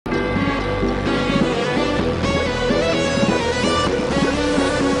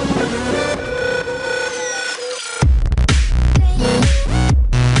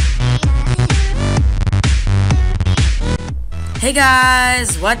Hey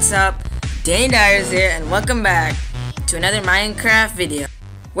guys, what's up? DannyDiarz here, and welcome back to another Minecraft video.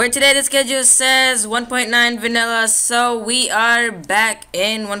 Where today the schedule says 1.9 vanilla, so we are back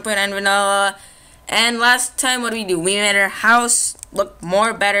in 1.9 vanilla. And last time, what did we do? We made our house look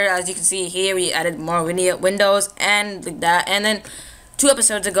more better. As you can see here, we added more windows and like that. And then 2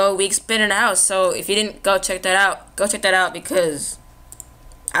 episodes ago, we expanded the house. So if you didn't go check that out because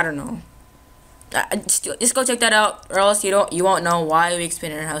I don't know. Just go check that out, or else you won't know why we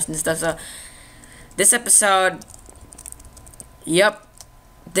expanded our house and stuff. So this episode,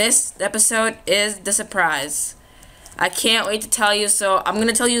 this episode is the surprise. I can't wait to tell you. So I'm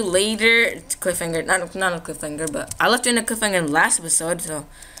gonna tell you later. It's cliffhanger, not a cliffhanger, but I left it in a cliffhanger in the last episode. So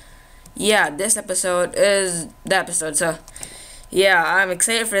yeah, this episode is the episode. So yeah, I'm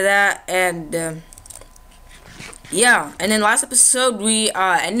excited for that. And yeah, and then last episode we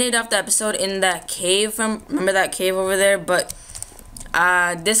ended off the episode in that cave. Remember that cave over there? But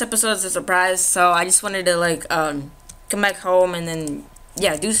this episode is a surprise, so I just wanted to like come back home and then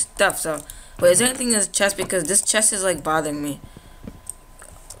yeah, do stuff. So wait, is there anything in this chest? Because this chest is like bothering me.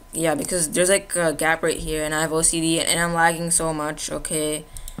 Yeah, because there's like a gap right here, and I have OCD and I'm lagging so much. Okay,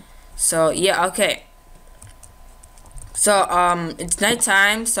 so yeah, okay. So it's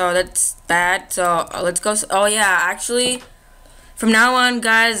nighttime, so that's bad. So let's go. Oh yeah, actually, from now on,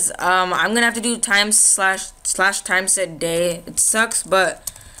 guys, I'm gonna have to do time slash time set day. It sucks,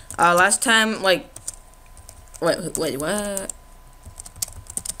 but last time, like, wait, what?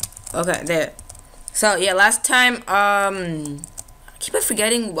 Okay, there. So yeah, last time, I keep on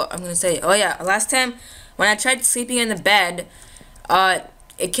forgetting what I'm gonna say. Oh yeah, last time when I tried sleeping in the bed,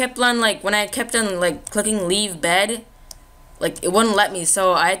 it kept on like when I kept on like clicking leave bed. Like, it wouldn't let me,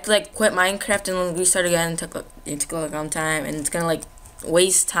 so I had to like quit Minecraft and then restart again. It took a long time, and it's gonna like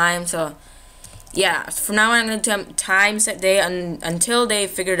waste time. So yeah, from now on I'm gonna do time set day until they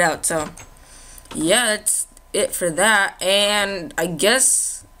figure it out. So yeah, that's it for that. And I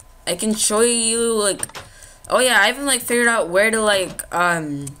guess I can show you like, oh yeah, I haven't like figured out where to like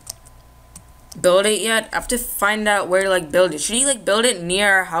build it yet. I have to find out where to like build it. Should you like build it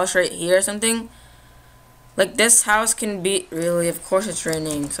near our house right here or something? Like, this house can be really, of course it's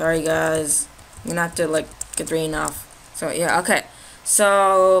raining. Sorry guys, I'm gonna have to like get the rain off. So yeah, okay.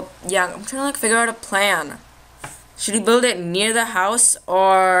 So yeah, I'm trying to like figure out a plan. Should we build it near the house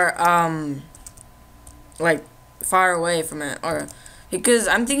or like far away from it? Or because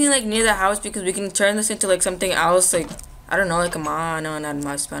I'm thinking like near the house, because we can turn this into like something else, like I don't know, like a not a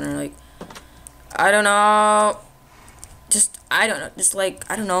mod spawner, like I don't know. Just like,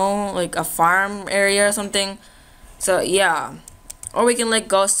 I don't know, like a farm area or something. So yeah, or we can like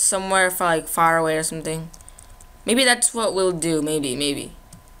go somewhere far away or something. Maybe that's what we'll do. Maybe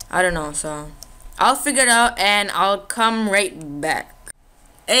I don't know. So I'll figure it out and I'll come right back.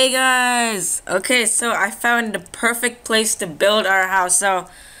 Hey guys, okay, so I found the perfect place to build our house. So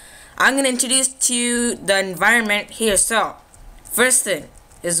I'm gonna introduce to you the environment here. So first thing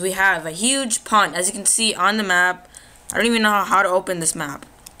is we have a huge pond, as you can see on the map. I don't even know how to open this map.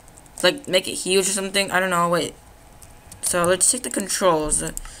 Like, make it huge or something. I don't know. Wait. So, let's take the controls.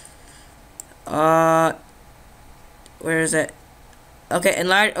 Where is it? Okay,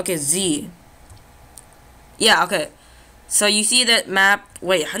 enlarge. Okay, Z. Yeah, okay. So, you see that map.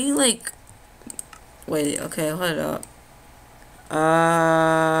 Wait, how do you, like... Wait, okay, hold up.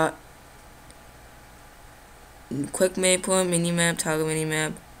 Quick map, mini-map, toggle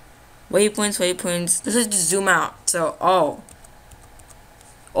mini-map. Waypoints. This is just zoom out. So,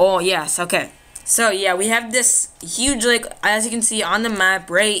 oh yes, okay. So yeah, we have this huge, like, as you can see on the map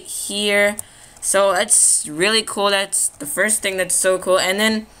right here. So that's really cool. That's the first thing that's so cool. And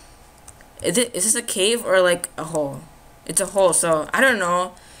then, is this a cave or like a hole? It's a hole. So I don't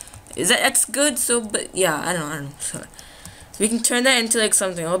know. That's good? So, but yeah, I don't know. So we can turn that into like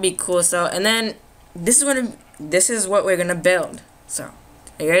something. It'll be cool. So, and then this is what we're gonna build. So,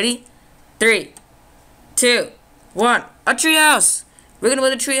 are you ready? 3, 2, 1. A treehouse. We're gonna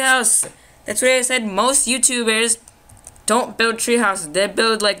build a treehouse. That's what I said. Most YouTubers don't build treehouses. They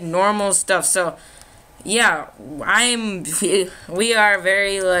build like normal stuff. So yeah, we are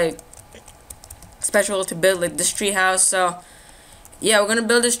very like special to build like this treehouse. So yeah, we're gonna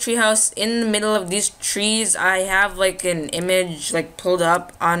build this treehouse in the middle of these trees. I have like an image like pulled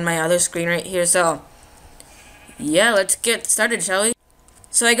up on my other screen right here. So yeah, let's get started, shall we?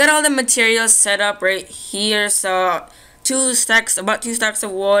 So I got all the materials set up right here. So about 2 stacks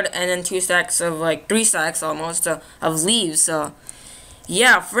of wood, and then 2 stacks of like 3 stacks almost of leaves. So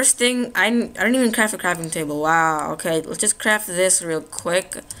yeah, first thing, I don't even craft a crafting table. Wow. Okay, let's just craft this real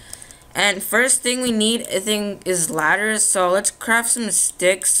quick. And first thing we need, I think, is ladders. So let's craft some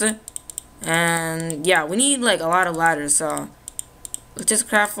sticks. And yeah, we need like a lot of ladders. So let's just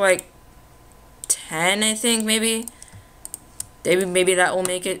craft like 10, I think, maybe. Maybe that will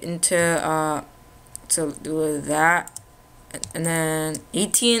make it into to do that. And then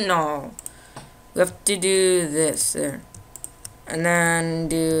 18. No, we have to do this there. And then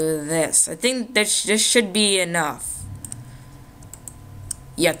do this. I think this should be enough.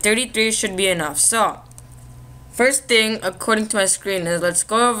 Yeah, 33 should be enough. So, first thing, according to my screen, is let's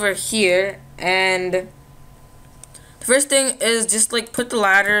go over here. And the first thing is just like put the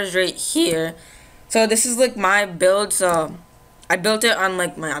ladders right here. So, this is like my build. So, I built it on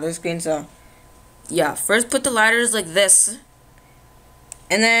like my other screen. So, yeah, first put the ladders like this.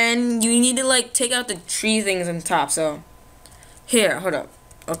 And then you need to like take out the tree things on top. So, here, hold up.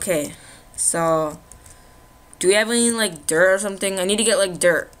 Okay, so do we have any like dirt or something? I need to get like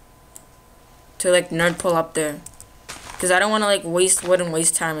dirt to like nerd pull up there, because I don't want to like waste wood and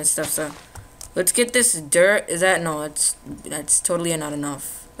waste time and stuff. So let's get this dirt. Is that no? That's totally not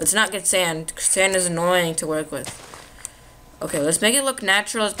enough. Let's not get sand. Sand is annoying to work with. Okay, let's make it look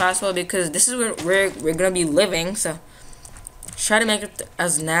natural as possible, because this is where we're gonna be living. So try to make it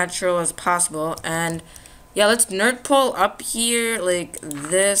as natural as possible. And yeah, let's nerd pull up here like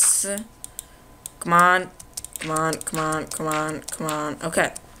this. Come on. Come on, come on, come on, come on.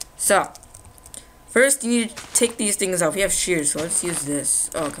 Okay, so first you need to take these things off. We have shears, so let's use this.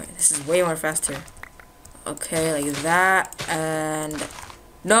 Okay, this is way more faster. Okay, like that. And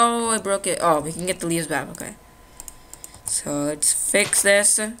no, I broke it. Oh, we can get the leaves back. Okay, so let's fix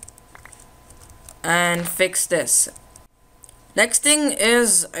this and fix this. Next thing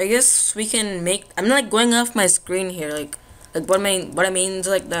is, I guess we can make. I'm like going off my screen here, like what I mean is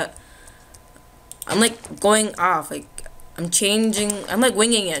like that. I'm like going off, like I'm like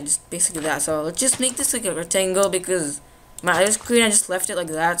winging it, just basically that. So let's just make this like a rectangle, because my other screen I just left it like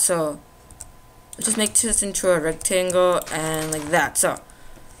that. So let's just make this into a rectangle and like that. So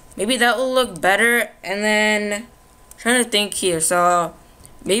maybe that will look better. And then I'm trying to think here. So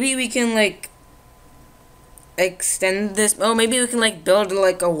maybe we can like extend this. Oh, maybe we can like build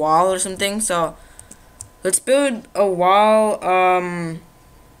like a wall or something. So let's build a wall.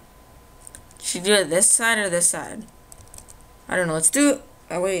 Should we do it this side or this side? I don't know. Let's do it.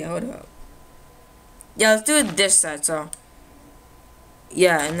 Oh wait, hold up. Yeah, let's do it this side. So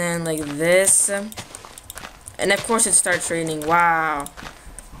yeah, and then like this, and of course it starts raining. Wow,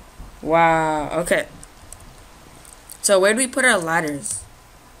 wow. Okay. So where do we put our ladders?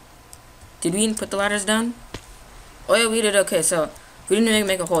 Did we even put the ladders down? Oh yeah, we did. Okay, so we didn't even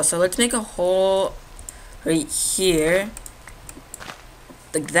make a hole. So let's make a hole right here,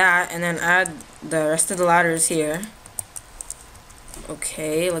 like that, and then add the rest of the ladders here.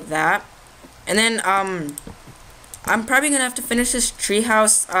 Okay, like that. And then I'm probably gonna have to finish this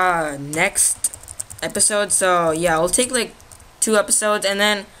treehouse next episode. So yeah, I'll take like 2 episodes, and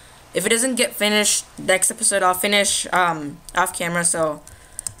then if it doesn't get finished next episode, I'll finish off camera. So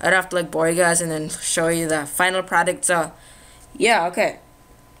I don't have to like bore you guys and then show you the final product. So yeah, okay.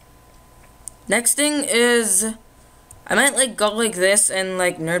 Next thing is, I might like go like this and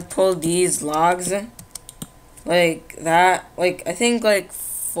like nerd pull these logs like that. Like I think like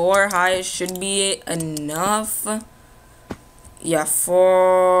 4 high should be enough. Yeah,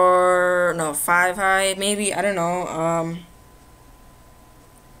 5 high maybe. I don't know.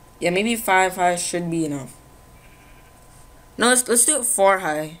 Yeah, maybe 5 high should be enough. No, let's do it 4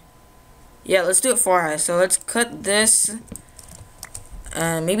 high. Yeah, let's do it 4 high. So let's cut this.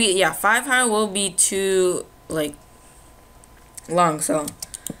 Maybe yeah, 5 high will be too like long. So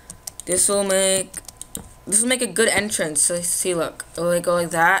this will make a good entrance. So see, look, it'll like go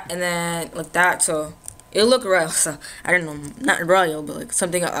like that, and then like that. So it'll look royal. So I don't know, not royal, but like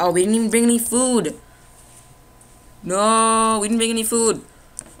something. Oh, we didn't even bring any food. No, we didn't bring any food.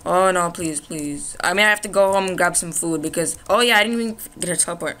 Oh no, please, please. I mean, I have to go home and grab some food, because oh yeah, I didn't even get a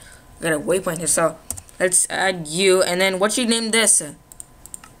teleport. I got a waypoint here. So let's add you, and then what should you name this?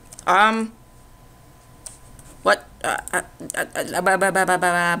 What?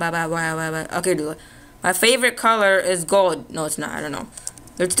 Okay, dude. My favorite color is gold. No, it's not. I don't know.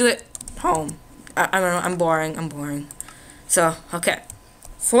 Let's do it home. I don't know. I'm boring. So, okay.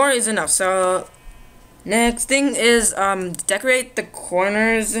 4 is enough. So, next thing is decorate the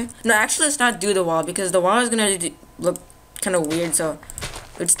corners. No, actually, let's not do the wall, because the wall is gonna look kind of weird. So,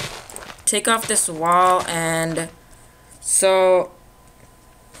 let's take off this wall, and so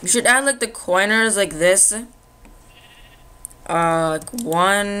we should add like the corners like this. Like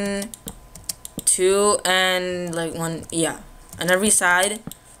 1, 2, and like 1, yeah, on every side.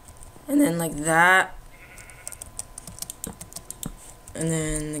 and then like that, and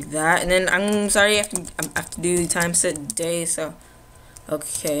then like that, and then I'm sorry, I have to do the time set day, so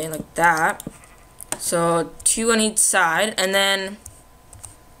okay, like that. So 2 on each side, and then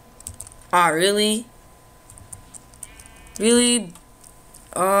really?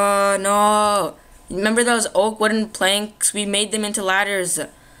 Oh no. Remember those oak wooden planks? We made them into ladders.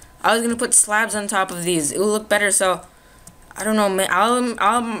 I was gonna put slabs on top of these. It will look better, so I don't know, man.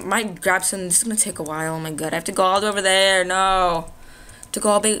 I might grab some. This is gonna take a while. Oh my god, I have to go all the way over there. No, to go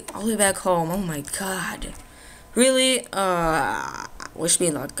all the way back home. Oh my god, really? Wish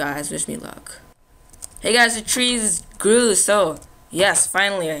me luck, guys. Wish me luck. Hey guys, the trees grew. So yes,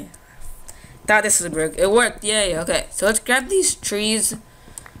 finally, I thought this would work. It worked. Yay. Okay, so let's grab these trees.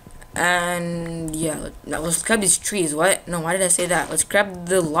 And yeah, let's grab these trees. What? No, why did I say that? Let's grab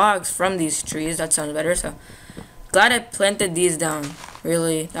the logs from these trees. That sounds better. So glad I planted these down.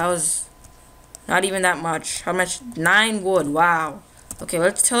 Really, that was not even that much. How much? 9 wood. Wow. Okay,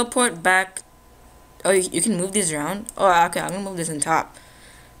 let's teleport back. Oh, you can move these around. Oh, okay, I'm gonna move this on top.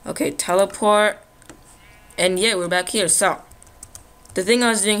 Okay, teleport. And yeah, we're back here. So the thing I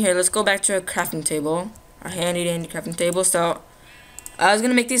was doing here, let's go back to our crafting table, our handy dandy crafting table. So I was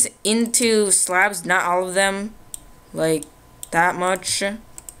gonna make these into slabs, not all of them, like that much.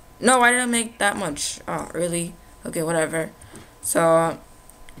 No, why did I make that much? Oh, really? Okay, whatever. So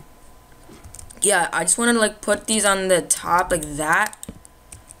yeah, I just wanted to like put these on the top like that.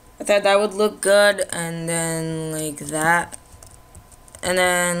 I thought that would look good, and then like that, and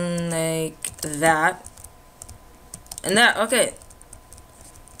then like that, and that. Okay.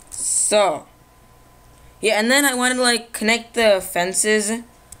 So yeah, and then I wanted to like connect the fences.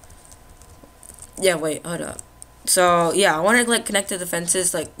 Yeah, wait, hold up. So yeah, I wanted to like connect to the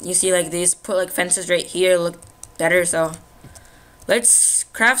fences, like you see like these, put like fences right here, look better. So let's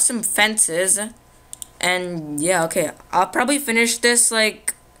craft some fences. And yeah, okay, I'll probably finish this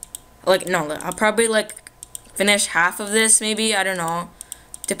like no, I'll probably like finish half of this maybe, I don't know,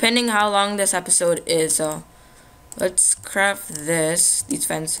 depending how long this episode is. So let's craft these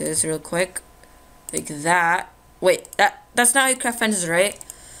fences real quick. Like that. Wait, that's not how you craft fences, right?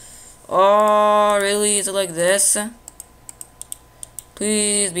 Oh, really? Is it like this?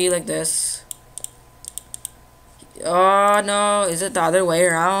 Please be like this. Oh, no. Is it the other way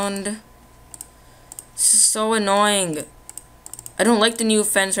around? This is so annoying. I don't like the new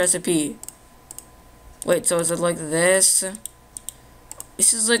fence recipe. Wait, so is it like this?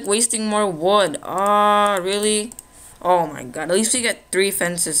 This is like wasting more wood. Oh, really? Oh my god. At least we get 3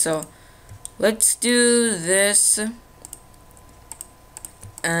 fences, so let's do this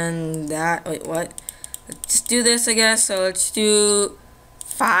and that. Wait, what? Let's do this, I guess. So let's do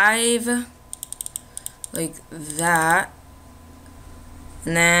 5 like that,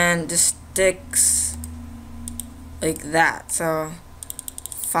 and then the sticks like that. So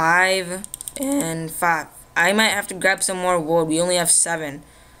 5 and 5. I might have to grab some more wood. We only have 7.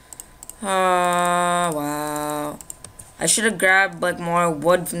 Oh wow, I should have grabbed like more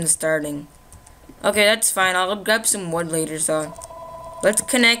wood from the starting. Okay, that's fine. I'll grab some wood later. So let's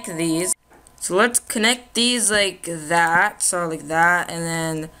connect these. So let's connect these like that. So like that, and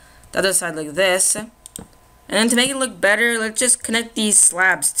then the other side like this. And then to make it look better, let's just connect these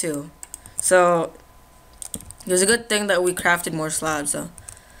slabs too. So it was a good thing that we crafted more slabs. So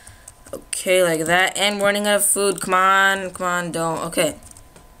okay, like that. And we're running out of food. Come on, don't. Okay.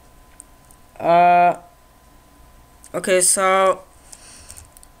 Okay, so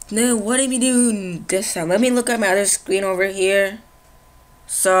now what are we doing this time? Let me look at my other screen over here.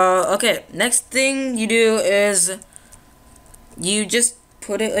 So okay, next thing you do is you just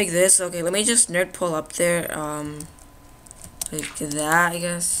put it like this. Okay, let me just nerd pull up there, like that, I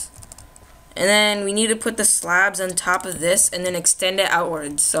guess. And then we need to put the slabs on top of this and then extend it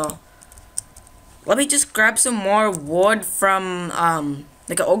outwards. So let me just grab some more wood from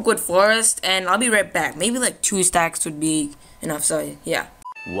like an oak wood forest, and I'll be right back. Maybe like 2 stacks would be enough. So yeah.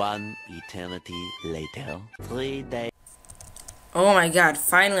 1 eternity later. 3 days. Oh my god,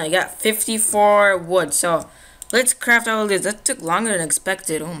 finally I got 54 wood. So let's craft all of this. That took longer than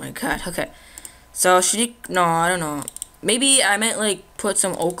expected. Oh my god. Okay, so should you, no, I don't know, maybe I might like put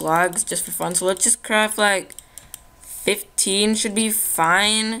some oak logs just for fun. So let's just craft like 15 should be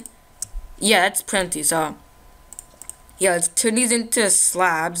fine. Yeah, that's plenty. So yeah, let's turn these into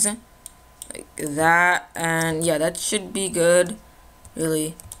slabs like that, and yeah, that should be good.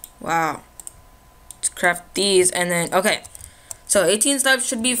 Really, wow. Let's craft these, and then okay, so 18 slabs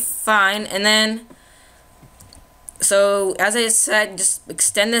should be fine. And then so as I said, just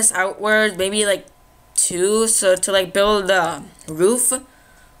extend this outward, maybe like 2, so to like build a roof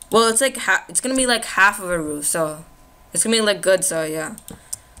Well, it's like it's gonna be like half of a roof, so it's gonna be like good. So yeah,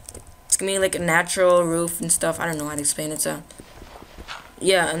 it's gonna be like a natural roof and stuff. I don't know how to explain it. So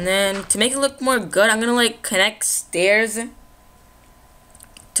yeah, and then to make it look more good, I'm gonna like connect stairs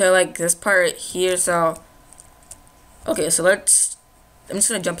to like this part right here. So okay, so I'm just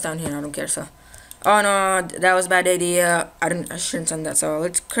gonna jump down here. I don't care. So oh no, that was a bad idea. I shouldn't have done that. So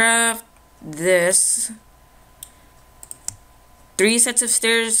let's craft this. 3 sets of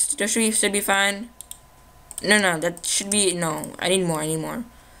stairs. That should be fine. No, that should be no. I need more.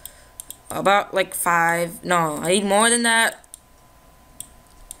 About like 5. No, I need more than that.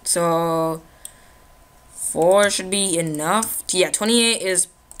 So 4 should be enough. Yeah, 28 is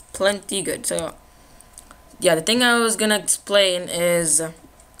plenty good. So yeah, the thing I was gonna explain is,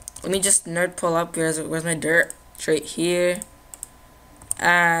 let me just nerd pull up. Where's my dirt? It's right here.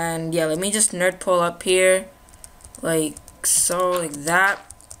 And yeah, let me just nerd pull up here, like so, like that.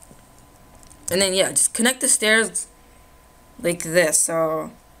 And then yeah, just connect the stairs like this.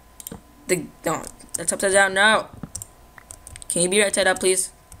 So no, that's upside down. No, can you be right side up, please?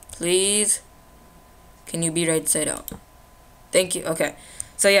 Please, can you be right side up? Thank you. Okay,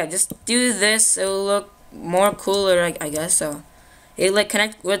 so yeah, just do this. It'll look more cooler, I guess. So it like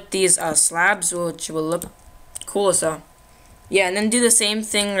connect with these slabs, which will look cool. So yeah, and then do the same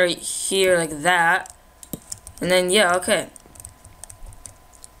thing right here, like that. And then yeah, okay,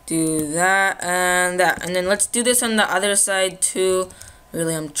 do that, and then let's do this on the other side too.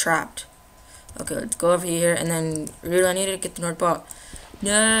 Really, I'm trapped. Okay, let's go over here, and then really I need to get the nerd pull.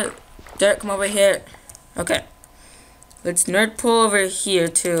 No, Dirt, come over here. Okay, let's nerd pull over here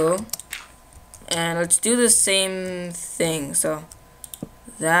too, and let's do the same thing. So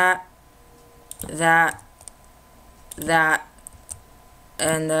that, and that,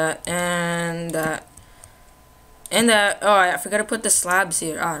 and that. Oh, I forgot to put the slabs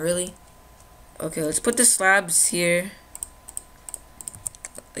here. Ah, really? Okay, let's put the slabs here.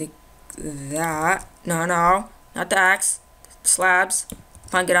 Like that. No, not the axe. Slabs.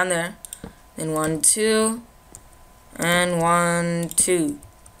 Come on, get on there. Then 1, 2. And 1, 2.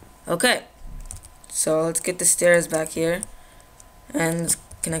 Okay. So let's get the stairs back here. And let's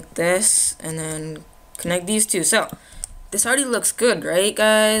connect this. And then connect these two. So this already looks good, right,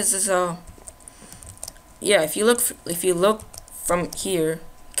 guys? So yeah, if you look from here,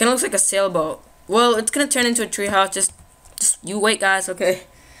 it kind of looks like a sailboat. Well, it's gonna turn into a treehouse. Just you wait, guys. Okay.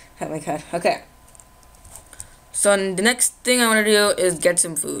 Oh my god. Okay. So the next thing I want to do is get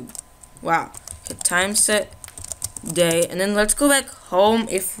some food. Wow. Okay, time set day, and then let's go back home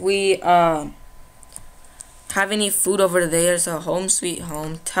if we have any food over there. So home sweet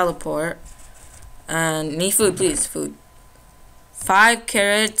home, teleport, and need food, please. Food. 5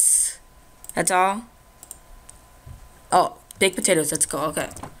 carrots. That's all. Oh, baked potatoes. Let's go. Okay.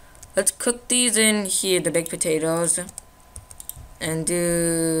 Let's cook these in here, the baked potatoes. And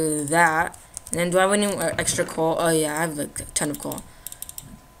do that. And then do I have any extra coal? Oh yeah, I have like a ton of coal.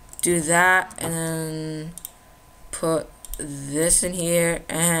 Do that, and then put this in here,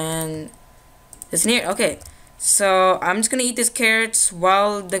 and this in here. Okay. So I'm just gonna eat these carrots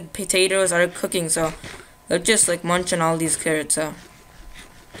while the potatoes are cooking. So let's just like munch on all these carrots. So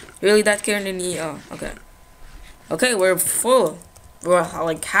really, that carrot didn't eat. Oh, okay. Okay, we're full. We're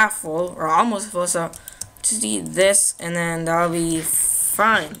like half full, or almost full. So just eat this, and then that'll be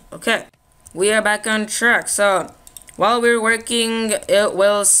fine. Okay, we are back on track. So while we're working, it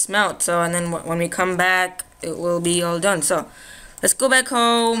will smelt. So and then when we come back, it will be all done. So let's go back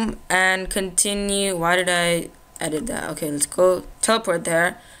home and continue. Why did I edit that? Okay, let's go teleport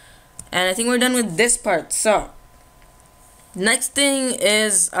there, and I think we're done with this part. So next thing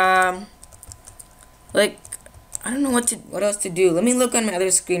is like, I don't know what else to do. Let me look on my other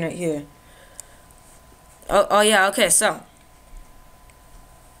screen right here. Oh yeah, okay, so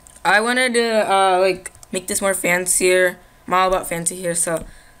I wanted to like make this more fancier. I'm all about fancy here, so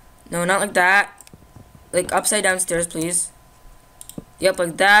no, not like that. Like upside down stairs, please. Yep,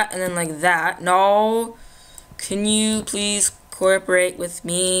 like that, and then like that. No, can you please cooperate with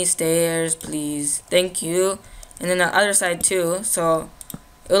me? Stairs, please. Thank you. And then the other side too, so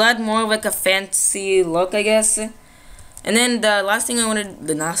it will add more of like a fancy look, I guess. And then the last thing I wanted,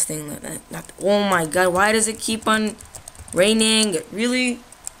 oh my god, why does it keep on raining? Really?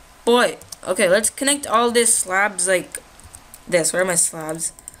 Boy. Okay, let's connect all these slabs like this. Where are my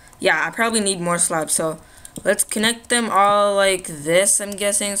slabs? Yeah, I probably need more slabs, so let's connect them all like this, I'm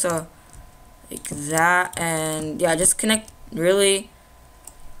guessing. So like that, and yeah, just connect, really.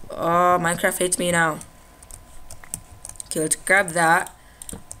 Oh, Minecraft hates me now. Okay, let's grab that.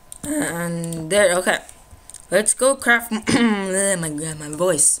 And there, okay. let's go craft. My god, my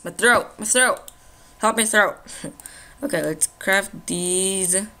voice, my throat, help my throat. Okay, let's craft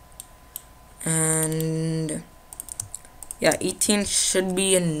these, and yeah, 18 should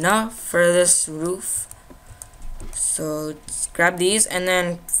be enough for this roof. So let's grab these and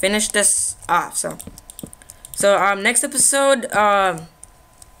then finish this off. So next episode,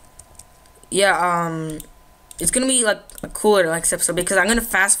 it's gonna be like a cooler next episode because I'm gonna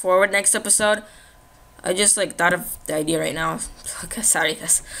fast forward next episode. I just like thought of the idea right now. Okay, sorry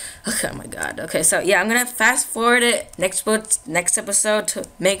guys. Okay, oh my god. Okay, so yeah, I'm gonna fast forward it next episode to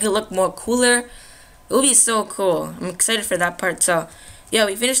make it look more cooler. It will be so cool. I'm excited for that part. So yeah,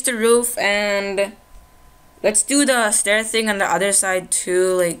 we finished the roof, and let's do the stair thing on the other side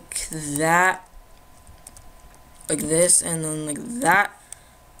too, like that, like this, and then like that,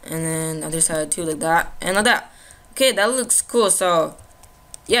 and then the other side too, like that, and like that. Okay, that looks cool. So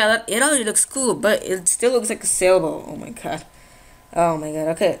yeah, it already looks cool, but it still looks like a sailboat. Oh my god. Oh my god.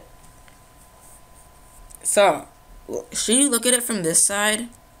 Okay. So, should you look at it from this side?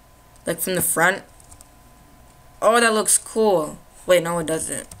 Like from the front? Oh, that looks cool. Wait, no it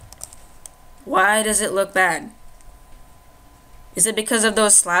doesn't. Why does it look bad? Is it because of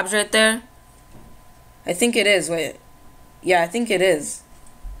those slabs right there? I think it is. Wait. Yeah, I think it is.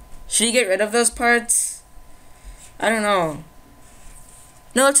 Should you get rid of those parts? I don't know.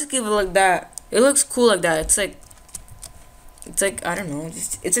 No, let's just give it like that. It looks cool like that. It's like I don't know.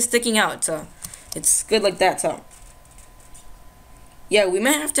 It's just sticking out. So it's good like that. So yeah, we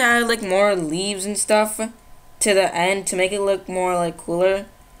might have to add like more leaves and stuff to the end to make it look more like cooler.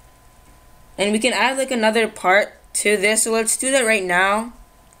 And we can add like another part to this. So let's do that right now.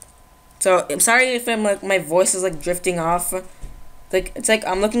 So I'm sorry if I'm like my voice is like drifting off. Like it's like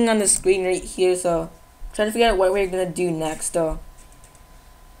I'm looking on the screen right here. So I'm trying to figure out what we're gonna do next though.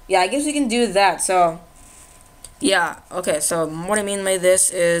 Yeah, I guess we can do that. So yeah, okay, so what I mean by this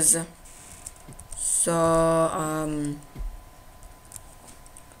is,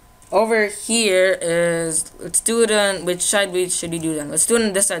 over here is, let's do it on, which side should we do then? Let's do it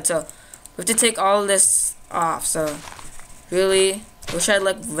on this side. So we have to take all this off. So really wish I had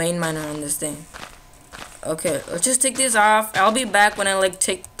like vein miner on this thing. Okay, let's just take these off. I'll be back when I like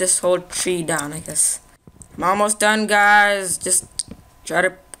take this whole tree down, I guess. I'm almost done, guys. Just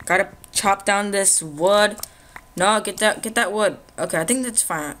gotta chop down this wood. No, get that wood. Okay, I think that's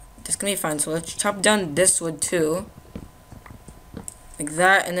fine. That's gonna be fine. So let's chop down this wood too, like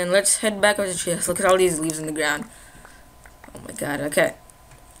that, and then let's head back over to the tree house. Look at all these leaves in the ground. Oh my god. Okay,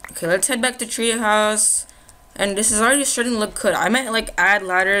 let's head back to tree house, and this is already starting to look good. I might like add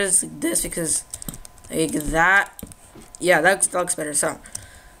ladders like this because like that. Yeah, that looks better. So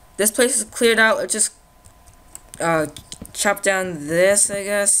this place is cleared out. Let's just chop down this, I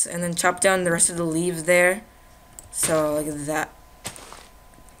guess, and then chop down the rest of the leaves there. So like that.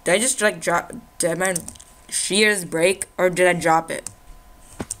 Did I just like drop? Did my shears break, or did I drop it?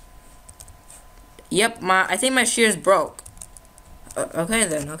 Yep, I think my shears broke. Okay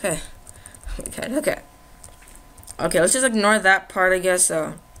then. Okay. Okay. Let's just ignore that part, I guess.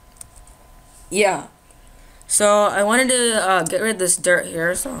 So yeah. So I wanted to get rid of this dirt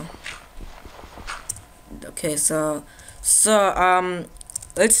here. So okay. So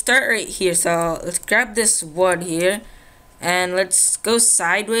let's start right here. So let's grab this wood here, and let's go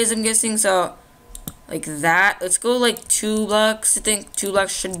sideways, I'm guessing. So like that. Let's go like 2 blocks. I think 2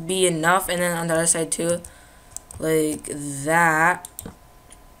 blocks should be enough, and then on the other side too, like that.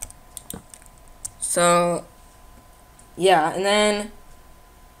 So yeah, and then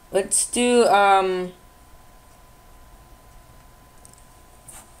let's do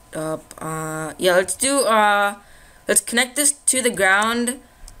let's connect this to the ground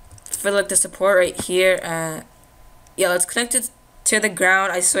for like the support right here. Yeah, let's connect it to the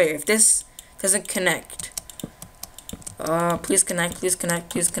ground. I swear, if this doesn't connect, please connect.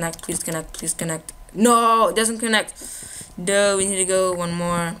 No, it doesn't connect. No, we need to go one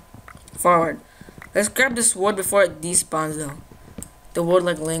more forward. Let's grab this wood before it despawns though. The wood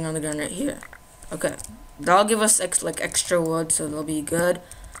like laying on the ground right here. Okay, that'll give us extra wood, so that'll be good.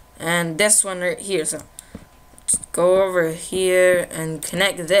 And this one right here. So let's go over here and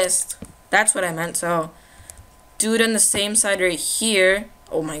connect this. That's what I meant. So do it on the same side right here.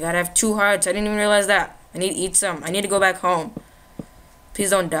 Oh my god, I have 2 hearts. I didn't even realize that. I need to eat some. I need to go back home. Please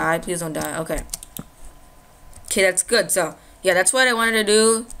don't die. Okay, that's good. So yeah, that's what I wanted to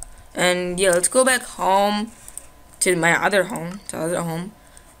do. And yeah, let's go back home to my other home.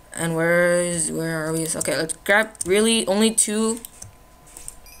 And where are we? Okay, let's grab really only 2.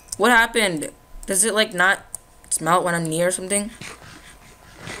 What happened? Does it like not smelt when I'm near or something?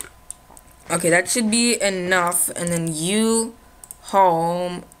 Okay, that should be enough. And then you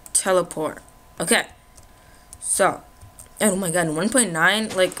home teleport. Okay. So, oh my god,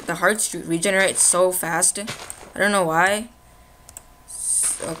 1.9, like the hearts regenerate so fast. I don't know why.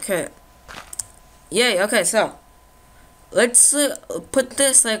 Okay. Yay, okay, so let's put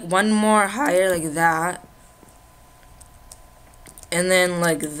this like one more higher like that. And then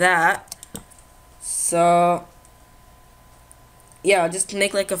like that. So yeah, I'll just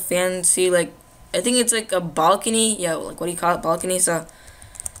make like a fancy, like I think it's like a balcony. Yeah, like what do you call it? Balcony. So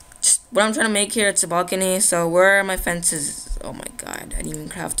just what I'm trying to make here, it's a balcony. So where are my fences? Oh my god, I didn't even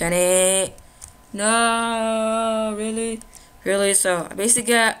craft any. No, really? Really? So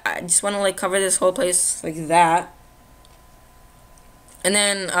basically I just want to like cover this whole place like that. And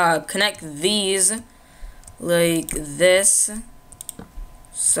then connect these like this.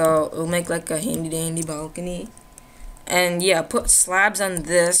 So it'll make like a handy dandy balcony. And yeah, put slabs on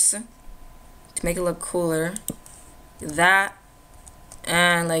this to make it look cooler. That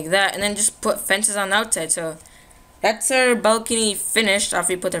and like that, and then just put fences on the outside. So that's our balcony finished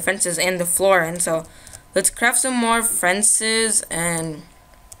after we put our fences and the floor in. So let's craft some more fences. And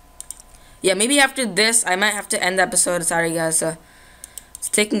yeah, maybe after this I might have to end the episode. Sorry guys, so it's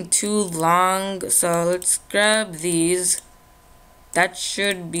taking too long. So let's grab these. That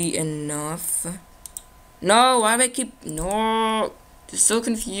should be enough. No, why do I keep... No, it's so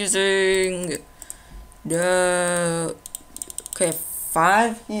confusing. No. Okay,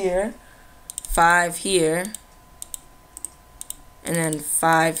 5 here. 5 here. And then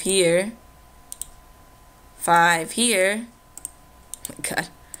 5 here. 5 here. Oh my god.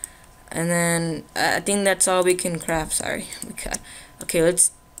 And then I think that's all we can craft. Sorry. Oh my god. Okay,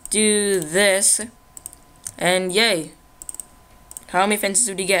 let's do this. And yay. How many fences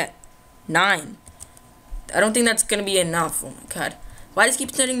did we get? 9. I don't think that's gonna be enough. Oh my god. Why does it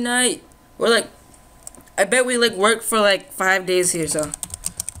keep turning night? We're like, I bet we like work for like 5 days here. So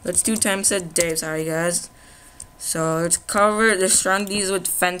let's do times a day. Sorry guys. So let's cover the strong these with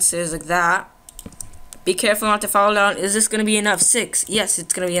fences like that. Be careful not to fall down. Is this gonna be enough? 6. Yes,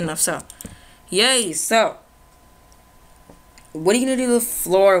 it's gonna be enough. So yay. So what are you gonna do the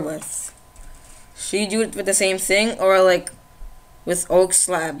floor with? Should you do it with the same thing or like with oak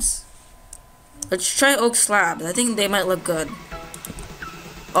slabs? Let's try oak slabs. I think they might look good.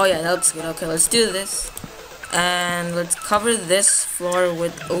 Oh yeah, that looks good. Okay, let's do this. And let's cover this floor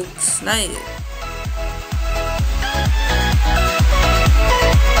with oak slabs.